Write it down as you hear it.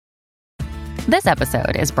This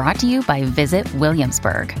episode is brought to you by Visit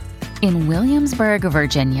Williamsburg. In Williamsburg,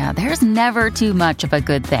 Virginia, there's never too much of a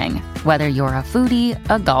good thing. Whether you're a foodie,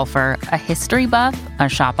 a golfer, a history buff, a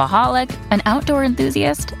shopaholic, an outdoor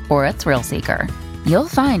enthusiast, or a thrill seeker, you'll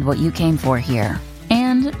find what you came for here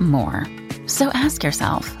and more. So ask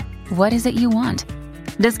yourself, what is it you want?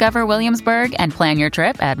 Discover Williamsburg and plan your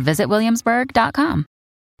trip at visitwilliamsburg.com.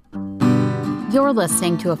 You're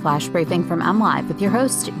listening to a flash briefing from MLive with your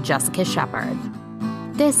host, Jessica Shepard.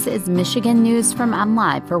 This is Michigan News from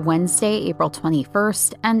MLive for Wednesday, April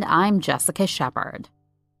 21st, and I'm Jessica Shepard.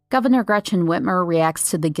 Governor Gretchen Whitmer reacts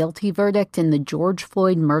to the guilty verdict in the George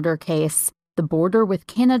Floyd murder case. The border with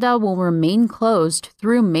Canada will remain closed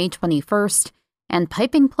through May 21st, and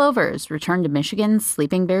piping plovers return to Michigan's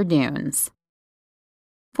Sleeping Bear Dunes.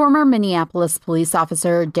 Former Minneapolis police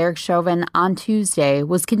officer Derek Chauvin on Tuesday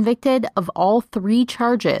was convicted of all 3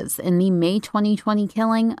 charges in the May 2020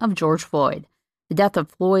 killing of George Floyd. The death of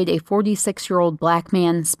Floyd, a 46-year-old black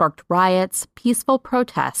man, sparked riots, peaceful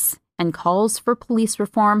protests, and calls for police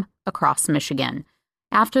reform across Michigan.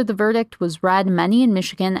 After the verdict was read, many in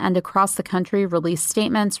Michigan and across the country released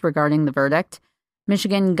statements regarding the verdict.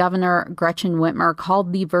 Michigan Governor Gretchen Whitmer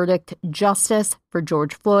called the verdict justice for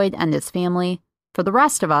George Floyd and his family. For the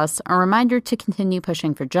rest of us, a reminder to continue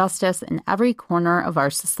pushing for justice in every corner of our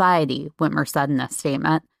society, Whitmer said in a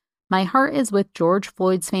statement. My heart is with George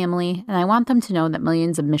Floyd's family, and I want them to know that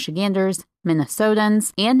millions of Michiganders,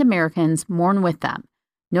 Minnesotans, and Americans mourn with them.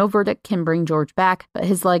 No verdict can bring George back, but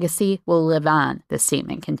his legacy will live on, the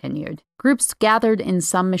statement continued. Groups gathered in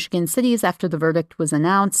some Michigan cities after the verdict was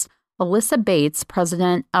announced. Alyssa Bates,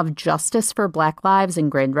 president of Justice for Black Lives in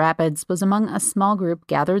Grand Rapids, was among a small group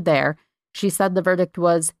gathered there. She said the verdict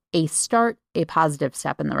was a start, a positive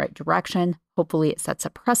step in the right direction. Hopefully it sets a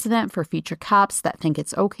precedent for future cops that think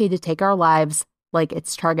it's okay to take our lives like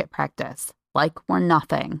it's target practice, like we're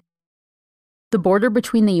nothing. The border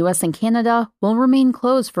between the U.S. and Canada will remain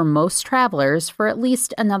closed for most travelers for at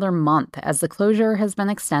least another month, as the closure has been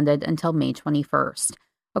extended until May 21st.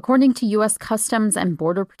 According to U.S. Customs and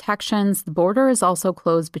Border Protections, the border is also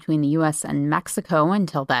closed between the U.S. and Mexico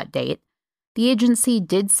until that date. The agency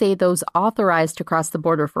did say those authorized to cross the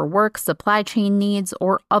border for work, supply chain needs,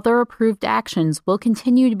 or other approved actions will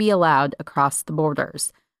continue to be allowed across the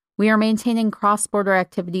borders. We are maintaining cross-border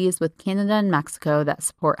activities with Canada and Mexico that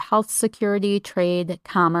support health security, trade,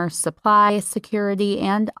 commerce, supply security,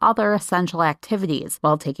 and other essential activities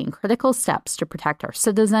while taking critical steps to protect our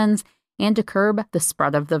citizens and to curb the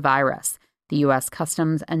spread of the virus, the U.S.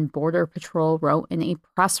 Customs and Border Patrol wrote in a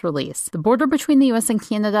press release. The border between the U.S. and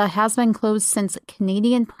Canada has been closed since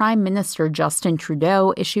Canadian Prime Minister Justin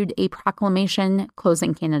Trudeau issued a proclamation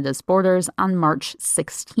closing Canada's borders on March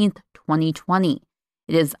 16, 2020.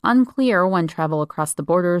 It is unclear when travel across the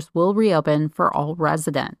borders will reopen for all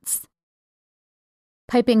residents.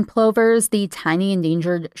 Piping plovers, the tiny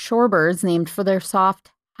endangered shorebirds named for their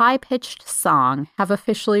soft, high-pitched song, have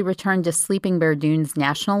officially returned to Sleeping Bear Dunes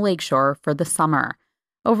National Lakeshore for the summer.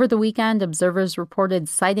 Over the weekend, observers reported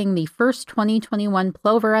sighting the first 2021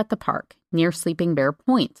 plover at the park, near Sleeping Bear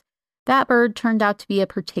Point. That bird turned out to be a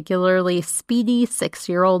particularly speedy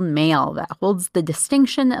 6-year-old male that holds the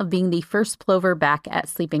distinction of being the first plover back at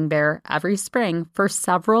Sleeping Bear every spring for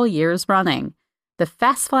several years running. The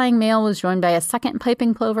fast-flying male was joined by a second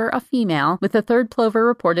piping plover, a female, with a third plover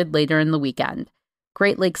reported later in the weekend.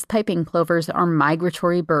 Great Lakes piping plovers are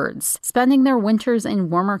migratory birds, spending their winters in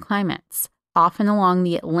warmer climates, often along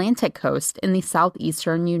the Atlantic coast in the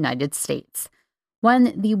southeastern United States.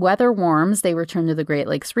 When the weather warms, they return to the Great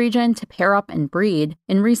Lakes region to pair up and breed.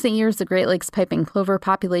 In recent years, the Great Lakes piping plover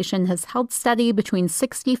population has held steady between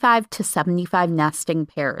 65 to 75 nesting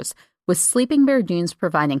pairs, with Sleeping Bear Dunes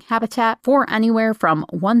providing habitat for anywhere from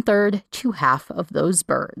 1/3 to half of those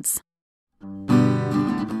birds.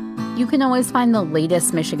 You can always find the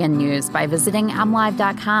latest Michigan news by visiting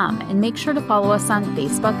mlive.com, and make sure to follow us on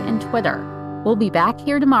Facebook and Twitter. We'll be back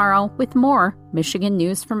here tomorrow with more Michigan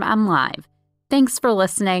news from MLive. Thanks for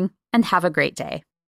listening, and have a great day.